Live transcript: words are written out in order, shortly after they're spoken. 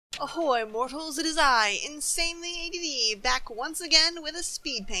Ahoy mortals, it is I, InsanelyADD, back once again with a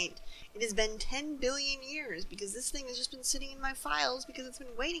Speedpaint. It has been 10 billion years because this thing has just been sitting in my files because it's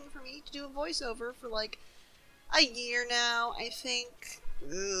been waiting for me to do a voiceover for like a year now, I think.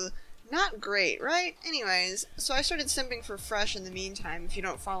 Ugh. Not great, right? Anyways, so I started simping for Fresh in the meantime. If you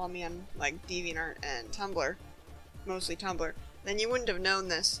don't follow me on like DeviantArt and Tumblr, mostly Tumblr, then you wouldn't have known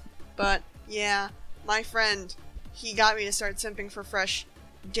this. But yeah, my friend, he got me to start simping for Fresh.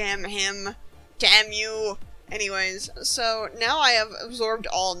 Damn him. Damn you. Anyways, so now I have absorbed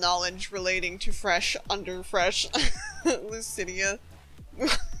all knowledge relating to Fresh under Fresh. Lucidia.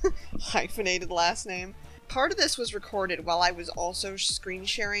 Hyphenated last name. Part of this was recorded while I was also screen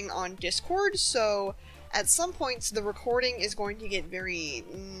sharing on Discord, so at some points the recording is going to get very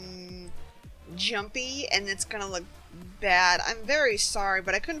jumpy and it's gonna look bad. I'm very sorry,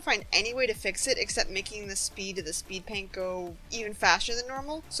 but I couldn't find any way to fix it except making the speed of the Speedpaint go even faster than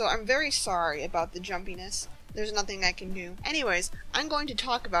normal, so I'm very sorry about the jumpiness. There's nothing I can do. Anyways, I'm going to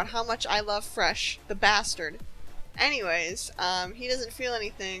talk about how much I love Fresh, the bastard. Anyways, he doesn't feel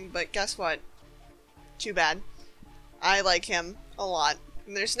anything, but guess what? Too bad. I like him a lot,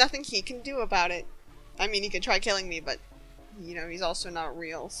 and there's nothing he can do about it. I mean, he could try killing me, but, you know, he's also not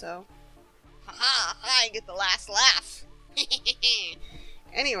real, so... Haha, I get the last laugh!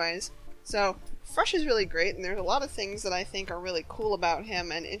 Anyways, so, Fresh is really great, and there's a lot of things that I think are really cool about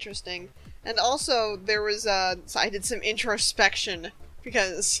him and interesting. And also, there was, so I did some introspection,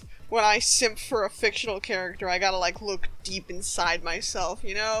 because when I simp for a fictional character, I gotta, like, look deep inside myself,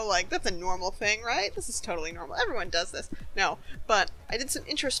 you know? Like, that's a normal thing, right? This is totally normal. Everyone does this. No, but I did some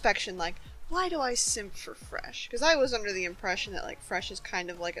introspection, like, why do I simp for Fresh? Because I was under the impression that, like, Fresh is kind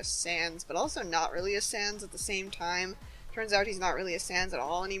of like a Sans, but also not really a Sans at the same time. Turns out he's not really a Sans at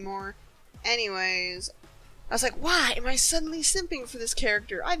all anymore. Anyways, I was like, why am I suddenly simping for this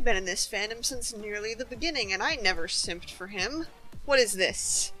character? I've been in this fandom since nearly the beginning, and I never simped for him. What is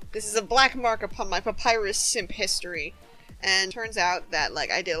this? This is a black mark upon my papyrus simp history. And turns out that,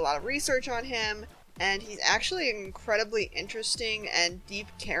 like, I did a lot of research on him, and he's actually an incredibly interesting and deep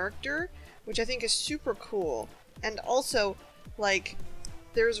character, which I think is super cool. And also, like,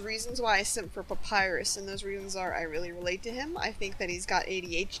 there's reasons why I simp for Papyrus, and those reasons are I really relate to him. I think that he's got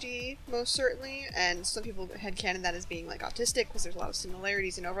ADHD, most certainly, and some people headcanon that as being, like, autistic, because there's a lot of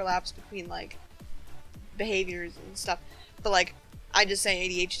similarities and overlaps between, like, behaviors and stuff. But, like, I just say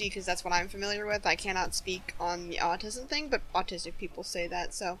ADHD because that's what I'm familiar with. I cannot speak on the autism thing, but autistic people say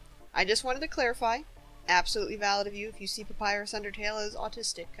that, so I just wanted to clarify. Absolutely valid of you if you see Papyrus Undertale as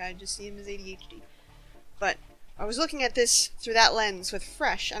autistic. I just see him as ADHD. But I was looking at this through that lens with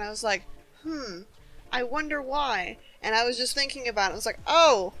Fresh, and I was like, I wonder why. And I was just thinking about it. I was like,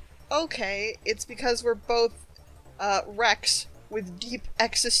 oh, okay, it's because we're both wrecks with deep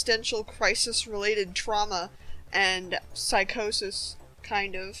existential crisis-related trauma and psychosis,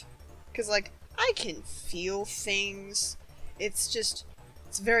 kind of. Because, like, I can feel things.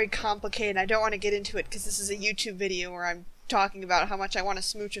 It's very complicated. I don't want to get into it because this is a YouTube video where I'm talking about how much I want to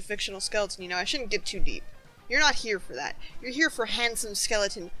smooch a fictional skeleton. You know, I shouldn't get too deep. You're not here for that. You're here for handsome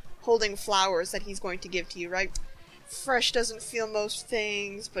skeleton holding flowers that he's going to give to you, right? Fresh doesn't feel most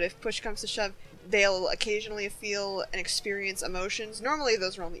things, but if push comes to shove, they'll occasionally feel and experience emotions. Normally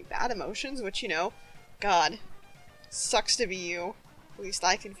those are only bad emotions, which, you know, God, sucks to be you. At least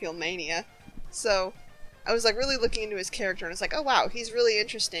I can feel mania. So I was, like, really looking into his character, and it's like, oh wow, he's really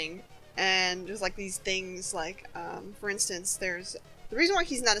interesting. And there's, like, these things, like, for instance, there's... The reason why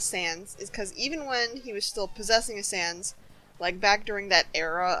he's not a Sans is because even when he was still possessing a Sans, like, back during that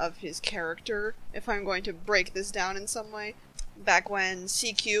era of his character, if I'm going to break this down in some way, back when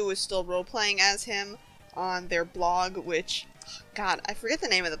CQ was still role-playing as him on their blog, which, God, I forget the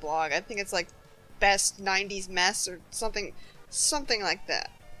name of the blog. I think it's, like, Best 90s Mess or something like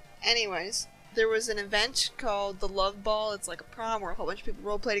that. Anyways, there was an event called the Love Ball. It's like a prom where a whole bunch of people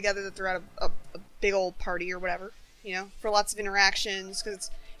role-play together that they're at a big old party or whatever, you know, for lots of interactions, because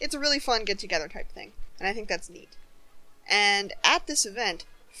it's a really fun get-together type thing, and I think that's neat. And at this event,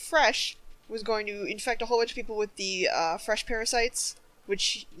 Fresh was going to infect a whole bunch of people with the fresh parasites,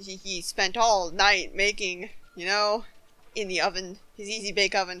 which he spent all night making, you know, in the oven, his easy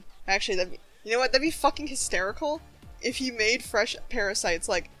bake oven. Actually, you know what, that'd be fucking hysterical if he made fresh parasites,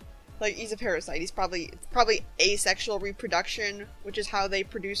 like he's a parasite. He's probably asexual reproduction, which is how they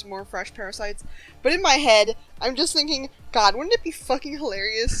produce more fresh parasites. But in my head, I'm just thinking, God, wouldn't it be fucking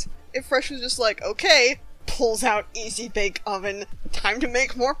hilarious if Fresh was just like, okay, pulls out easy bake oven, time to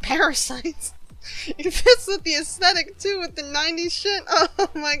make more parasites. It fits with the aesthetic too, with the 90s shit. Oh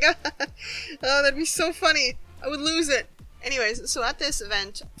my god. Oh, that'd be so funny. I would lose it. Anyways, so at this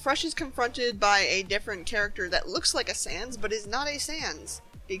event, Fresh is confronted by a different character that looks like a Sans, but is not a Sans.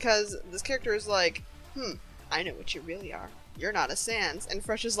 Because this character is like, I know what you really are. You're not a Sans. And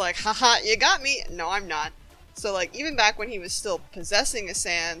Fresh is like, haha, you got me! No, I'm not. So, like, even back when he was still possessing a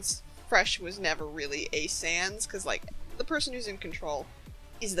Sans, Fresh was never really a Sans, because, like, the person who's in control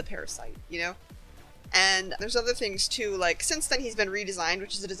is the parasite, you know? And there's other things, too, like, since then he's been redesigned,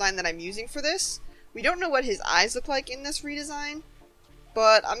 which is the design that I'm using for this. We don't know what his eyes look like in this redesign,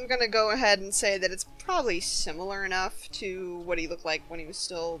 but I'm gonna go ahead and say that it's probably similar enough to what he looked like when he was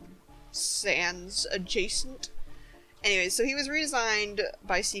still Sans adjacent. Anyway, so he was redesigned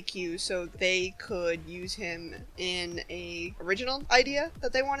by CQ so they could use him in a original idea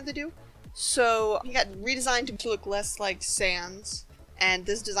that they wanted to do. So he got redesigned to look less like Sans, and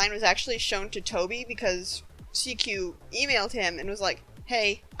this design was actually shown to Toby because CQ emailed him and was like,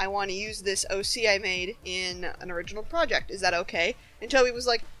 hey, I want to use this OC I made in an original project. Is that okay? And Toby was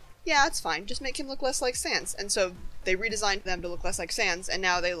like, yeah, it's fine. Just make him look less like Sans. And so they redesigned them to look less like Sans, and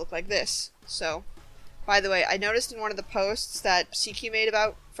now they look like this. So, by the way, I noticed in one of the posts that CQ made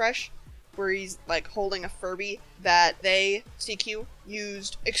about Fresh, where he's, like, holding a Furby, that they, CQ,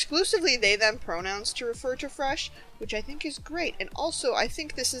 used exclusively they-them pronouns to refer to Fresh, which I think is great. And also, I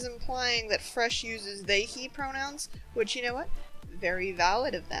think this is implying that Fresh uses they-he pronouns, which, you know what? Very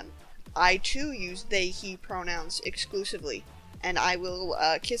valid of them. I too use they-he pronouns exclusively, and I will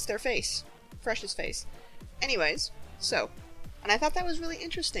kiss their face. Fresh's face. Anyways, so, and I thought that was really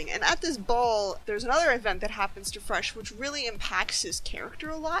interesting. And at this ball, there's another event that happens to Fresh which really impacts his character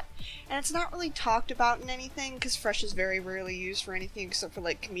a lot, and it's not really talked about in anything because Fresh is very rarely used for anything except for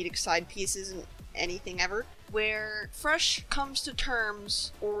like comedic side pieces and anything ever, where Fresh comes to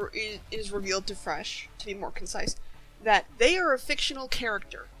terms, or is revealed to Fresh, to be more concise, that they are a fictional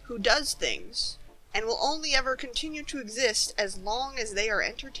character who does things and will only ever continue to exist as long as they are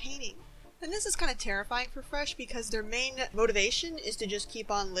entertaining. And this is kind of terrifying for Fresh because their main motivation is to just keep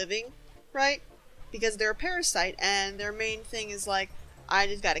on living, right? Because they're a parasite and their main thing is like, I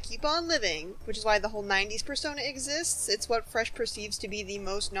just gotta keep on living, which is why the whole 90s persona exists. It's what Fresh perceives to be the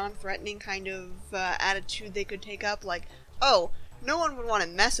most non-threatening kind of attitude they could take up, like, oh, no one would want to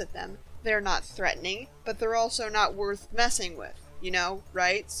mess with them. They're not threatening, but they're also not worth messing with, you know,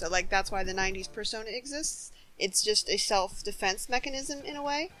 right? So, like, that's why the 90s persona exists. It's just a self-defense mechanism, in a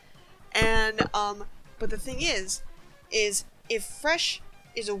way. And, but the thing is if Fresh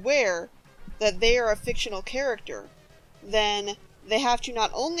is aware that they are a fictional character, then they have to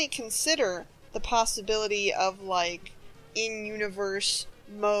not only consider the possibility of, like, in-universe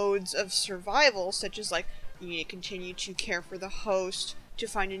modes of survival, such as, like, you need to continue to care for the host, to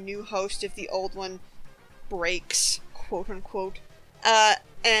find a new host if the old one breaks, quote-unquote,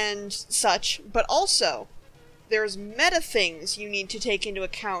 and such, but also, there's meta things you need to take into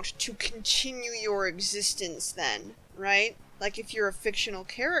account to continue your existence then, right? Like, if you're a fictional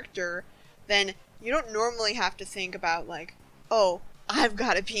character, then you don't normally have to think about, like, oh, I've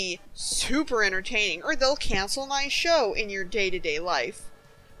gotta be super entertaining, or they'll cancel my show in your day-to-day life.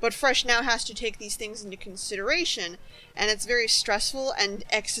 But Fresh now has to take these things into consideration, and it's very stressful and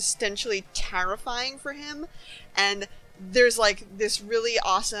existentially terrifying for him, and there's, like, this really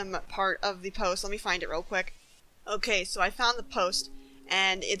awesome part of the post. Let me find it real quick. Okay, so I found the post,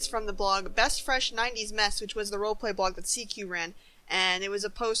 and it's from the blog Best Fresh 90s Mess, which was the roleplay blog that CQ ran, and it was a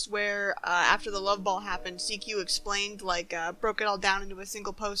post where, after the Love Ball happened, CQ explained, like, broke it all down into a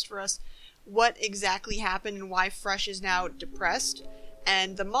single post for us, what exactly happened and why Fresh is now depressed.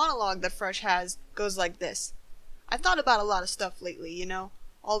 And the monologue that Fresh has goes like this. I've thought about a lot of stuff lately, you know?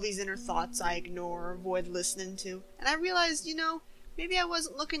 All these inner thoughts I ignore or avoid listening to. And I realized, you know, maybe I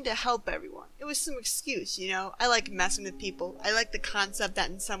wasn't looking to help everyone. It was some excuse, you know? I like messing with people. I like the concept that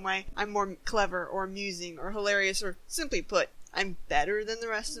in some way I'm more clever or amusing or hilarious, or simply put, I'm better than the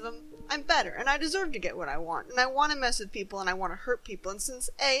rest of them. I'm better, and I deserve to get what I want, and I want to mess with people, and I want to hurt people, and since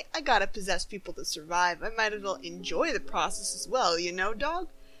A, I gotta possess people to survive, I might as well enjoy the process as well, you know, dog?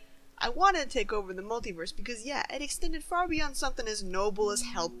 I wanted to take over the multiverse because, yeah, it extended far beyond something as noble as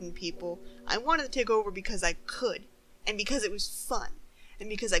helping people. I wanted to take over because I could, and because it was fun, and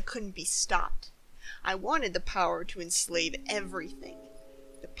because I couldn't be stopped. I wanted the power to enslave everything.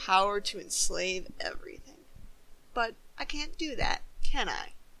 The power to enslave everything. But I can't do that, can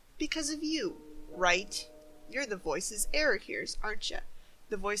I? Because of you, right? You're the voices Era hears, aren't you?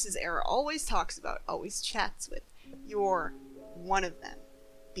 The voices Era always talks about, always chats with. You're one of them,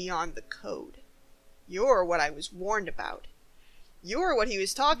 beyond the code. You're what I was warned about. You're what he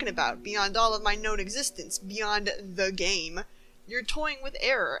was talking about, beyond all of my known existence, beyond the game. You're toying with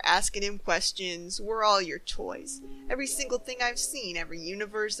error, asking him questions. We're all your toys. Every single thing I've seen, every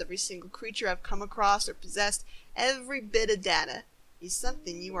universe, every single creature I've come across or possessed, every bit of data is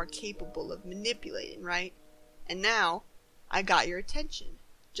something you are capable of manipulating, right? And now, I got your attention,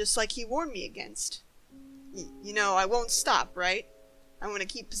 just like he warned me against. You know, I won't stop, right? I'm gonna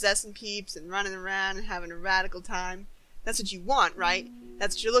keep possessing peeps and running around and having a radical time. That's what you want, right?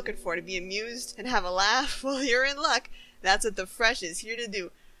 That's what you're looking for, to be amused and have a laugh? Well, you're in luck. That's what the Fresh is here to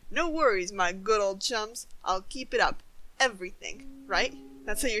do. No worries, my good old chums. I'll keep it up. Everything, right?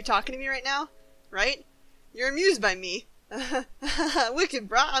 That's how you're talking to me right now? Right? You're amused by me. Wicked,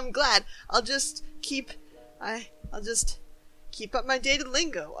 brah. I'm glad. I'll just keep up my dated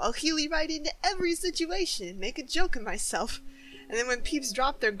lingo. I'll heel right into every situation and make a joke of myself. And then when peeps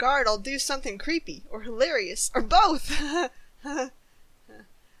drop their guard, I'll do something creepy, or hilarious, or both. That's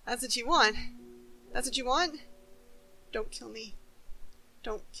what you want. That's what you want? Don't kill me.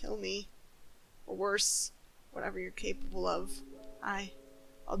 Don't kill me. Or worse, whatever you're capable of.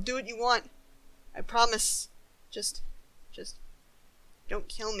 I'll do what you want. I promise. Just, don't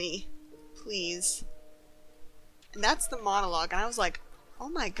kill me. Please. And that's the monologue, and I was like, oh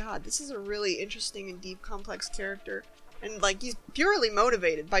my god, this is a really interesting and deep, complex character. And, like, he's purely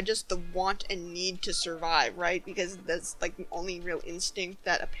motivated by just the want and need to survive, right? Because that's, like, the only real instinct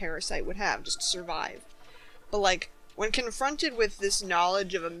that a parasite would have, just to survive. But, like, when confronted with this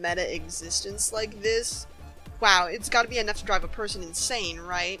knowledge of a meta-existence like this, wow, it's gotta be enough to drive a person insane,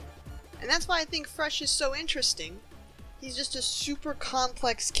 right? And that's why I think Fresh is so interesting. He's just a super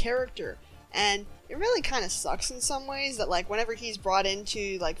complex character, and it really kind of sucks in some ways that, like, whenever he's brought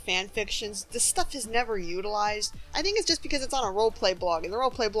into, like, fan fictions, this stuff is never utilized. I think it's just because it's on a roleplay blog, and the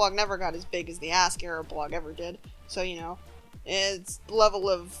roleplay blog never got as big as the Ask Era blog ever did. So, you know, its level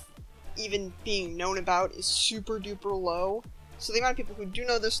of even being known about is super duper low. So the amount of people who do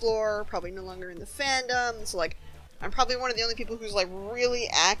know this lore are probably no longer in the fandom. So, like, I'm probably one of the only people who's, like, really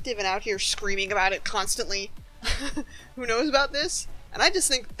active and out here screaming about it constantly. Who knows about this? And I just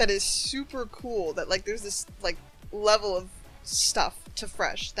think that is super cool that, like, there's this, like, level of stuff to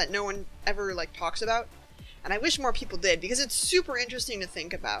Fresh that no one ever, like, talks about. And I wish more people did, because it's super interesting to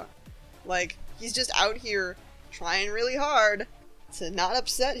think about. Like, he's just out here trying really hard to not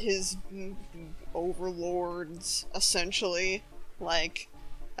upset his overlords, essentially. Like,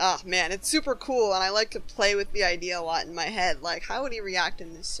 oh man, it's super cool, and I like to play with the idea a lot in my head. Like, how would he react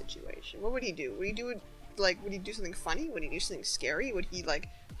in this situation? What would he do? Would he do, like, would he do something funny? Would he do something scary? Would he, like,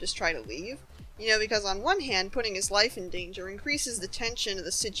 just try to leave? You know, because on one hand, putting his life in danger increases the tension of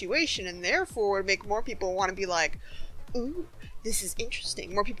the situation, and therefore would make more people want to be like, ooh, this is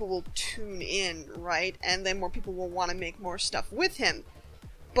interesting. More people will tune in, right? And then more people will want to make more stuff with him.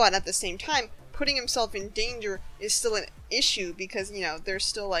 But at the same time, putting himself in danger is still an issue because, you know, there's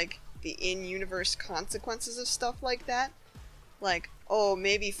still, like, the in-universe consequences of stuff like that. Like, oh,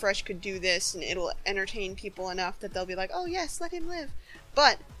 maybe Fresh could do this and it'll entertain people enough that they'll be like, oh yes, let him live.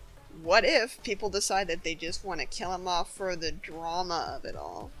 But what if people decide that they just want to kill him off for the drama of it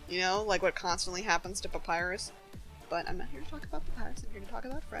all? You know, like what constantly happens to Papyrus. But I'm not here to talk about Papyrus, I'm here to talk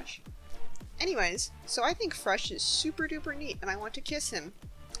about Fresh. Anyways, so I think Fresh is super duper neat and I want to kiss him.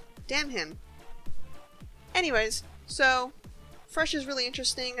 Damn him. Anyways, so Fresh is really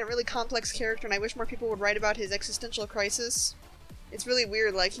interesting and a really complex character, and I wish more people would write about his existential crisis. It's really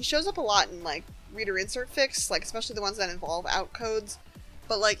weird, like, he shows up a lot in, like, reader insert fics, like, especially the ones that involve outcodes,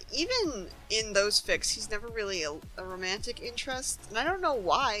 but, like, even in those fics, he's never really a romantic interest, and I don't know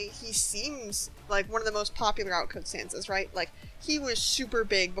why. He seems like one of the most popular outcode stanzas, right? Like, he was super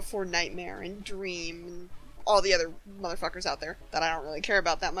big before Nightmare and Dream and all the other motherfuckers out there that I don't really care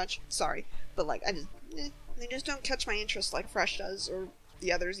about that much. Sorry. But, like, they just don't catch my interest like Fresh does, or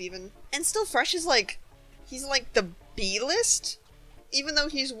the others even. And still, Fresh is, like, he's, like, the B-list? Even though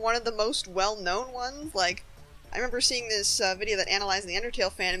he's one of the most well-known ones. Like, I remember seeing this video that analyzed the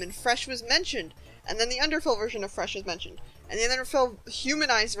Undertale fandom, and Fresh was mentioned. And then the Underfill version of Fresh was mentioned. And the Underfill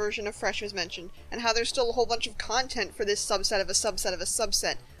humanized version of Fresh was mentioned. And how there's still a whole bunch of content for this subset of a subset of a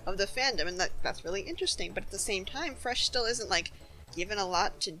subset of the fandom. And that's really interesting. But at the same time, Fresh still isn't, like, given a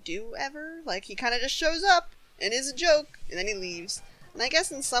lot to do ever. Like, he kind of just shows up and is a joke, and then he leaves. And I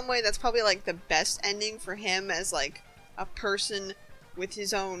guess in some way that's probably, like, the best ending for him as, like, a person with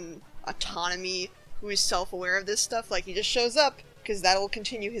his own autonomy who is self-aware of this stuff. Like, he just shows up because that'll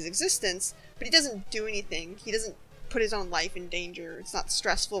continue his existence, but he doesn't do anything. He doesn't put his own life in danger. It's not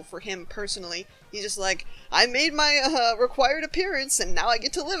stressful for him personally. He's just like, I made my required appearance and now I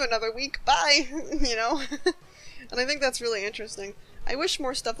get to live another week. Bye! You know? And I think that's really interesting. I wish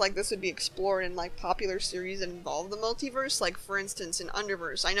more stuff like this would be explored in, like, popular series that involve the multiverse. Like, for instance, in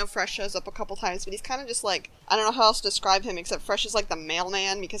Underverse. I know Fresh shows up a couple times, but he's kind of just like, I don't know how else to describe him, except Fresh is like the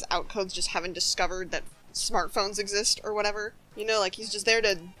mailman, because Outcodes just haven't discovered that smartphones exist, or whatever. You know, like, he's just there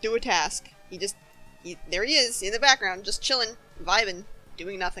to do a task. There he is, in the background, just chilling, vibing,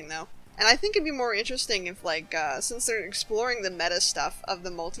 doing nothing, though. And I think it'd be more interesting if, like, since they're exploring the meta stuff of the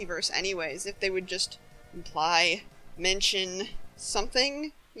multiverse anyways, if they would just imply, mention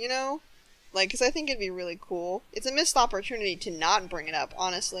something, you know? Like, because I think it'd be really cool. It's a missed opportunity to not bring it up,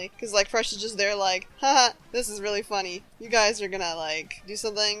 honestly. Because, like, Fresh is just there like, haha, this is really funny. You guys are gonna, like, do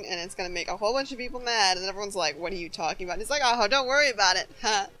something, and it's gonna make a whole bunch of people mad, and everyone's like, what are you talking about? And it's like, oh, don't worry about it,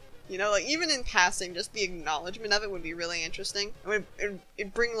 huh? You know, like, even in passing, just the acknowledgement of it would be really interesting.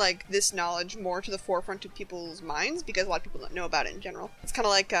 It'd bring, like, this knowledge more to the forefront of people's minds, because a lot of people don't know about it in general. It's kind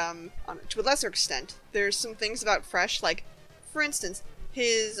of like, to a lesser extent, there's some things about Fresh, like, for instance,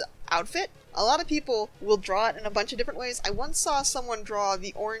 his outfit. A lot of people will draw it in a bunch of different ways. I once saw someone draw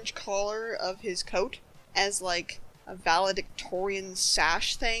the orange collar of his coat as, like, a valedictorian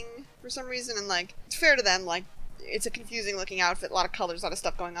sash thing for some reason, and, like, it's fair to them, like, it's a confusing looking outfit, a lot of colors, a lot of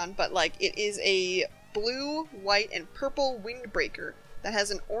stuff going on, but, like, it is a blue, white, and purple windbreaker that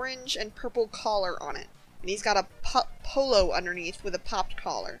has an orange and purple collar on it. And he's got a polo underneath with a popped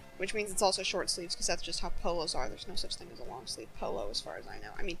collar, which means it's also short sleeves, because that's just how polos are. There's no such thing as a long sleeve polo, as far as I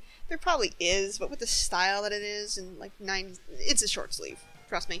know. I mean, there probably is, but with the style that it is, and, like, 90s, it's a short sleeve.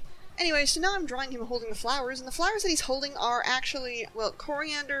 Trust me. Anyway, so now I'm drawing him holding the flowers, and the flowers that he's holding are actually, well,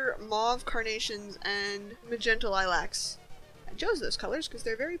 coriander, mauve carnations, and magenta lilacs. I chose those colors because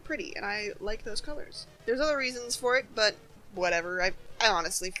they're very pretty, and I like those colors. There's other reasons for it, but whatever. I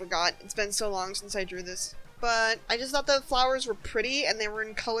honestly forgot. It's been so long since I drew this. But I just thought the flowers were pretty, and they were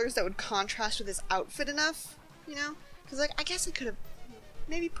in colors that would contrast with his outfit enough, you know? Because, like, I guess I could have...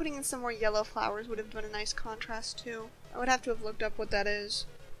 Maybe putting in some more yellow flowers would have been a nice contrast, too. I would have to have looked up what that is.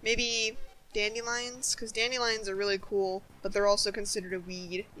 Maybe dandelions? Because dandelions are really cool, but they're also considered a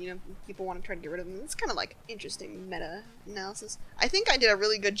weed. You know, people want to try to get rid of them. It's kind of, like, interesting meta-analysis. I think I did a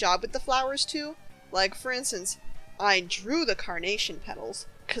really good job with the flowers, too. Like, for instance, I drew the carnation petals,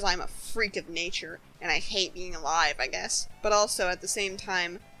 because I'm a freak of nature, and I hate being alive, I guess. But also, at the same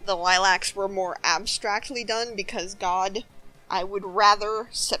time, the lilacs were more abstractly done, because, God, I would rather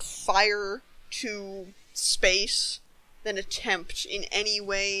set fire to space than attempt in any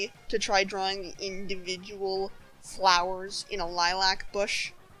way to try drawing the individual flowers in a lilac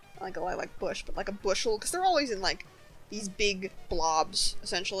bush. Not like a lilac bush, but like a bushel, because they're always in, like, these big blobs,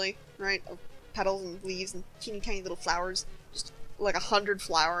 essentially, right? Of petals and leaves and teeny tiny little flowers. Just like 100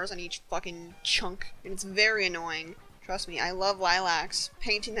 flowers on each fucking chunk, and it's very annoying. Trust me, I love lilacs.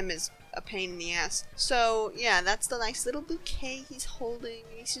 Painting them is a pain in the ass. So, yeah, that's the nice little bouquet he's holding.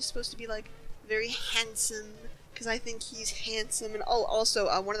 He's just supposed to be, like, very handsome, because I think he's handsome. And oh, also,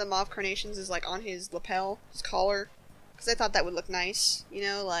 one of the mauve carnations is, like, on his lapel, his collar, because I thought that would look nice, you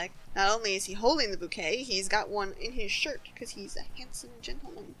know, like, not only is he holding the bouquet, he's got one in his shirt, because he's a handsome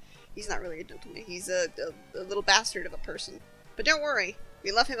gentleman. He's not really a gentleman, he's a little bastard of a person. But don't worry,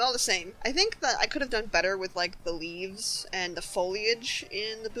 we love him all the same. I think that I could have done better with, like, the leaves and the foliage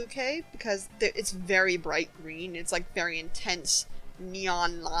in the bouquet, because it's very bright green. It's, like, very intense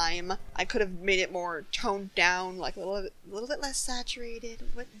neon lime. I could have made it more toned down, like, a little bit less saturated, a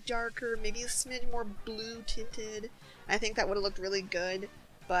little bit darker, maybe a smidge more blue tinted. I think that would have looked really good,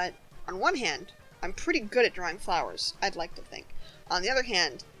 but on one hand, I'm pretty good at drawing flowers, I'd like to think. On the other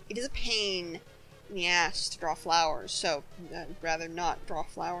hand, it is a pain in the ass to draw flowers, so I'd rather not draw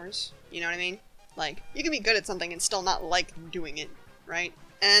flowers. You know what I mean? Like, you can be good at something and still not like doing it, right?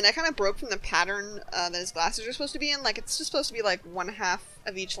 And I kind of broke from the pattern that his glasses are supposed to be in. Like, it's just supposed to be like 1/2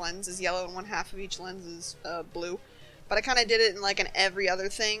 of each lens is yellow and 1/2 of each lens is blue. But I kind of did it in like an every other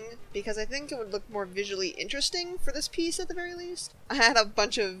thing, because I think it would look more visually interesting for this piece at the very least. I had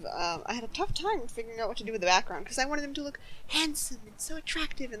a tough time figuring out what to do with the background, because I wanted him to look handsome and so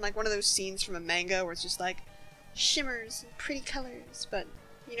attractive, and like one of those scenes from a manga where it's just like shimmers and pretty colors. But,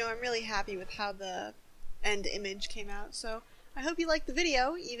 you know, I'm really happy with how the end image came out, so I hope you liked the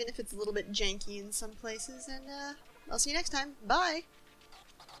video, even if it's a little bit janky in some places, and I'll see you next time. Bye!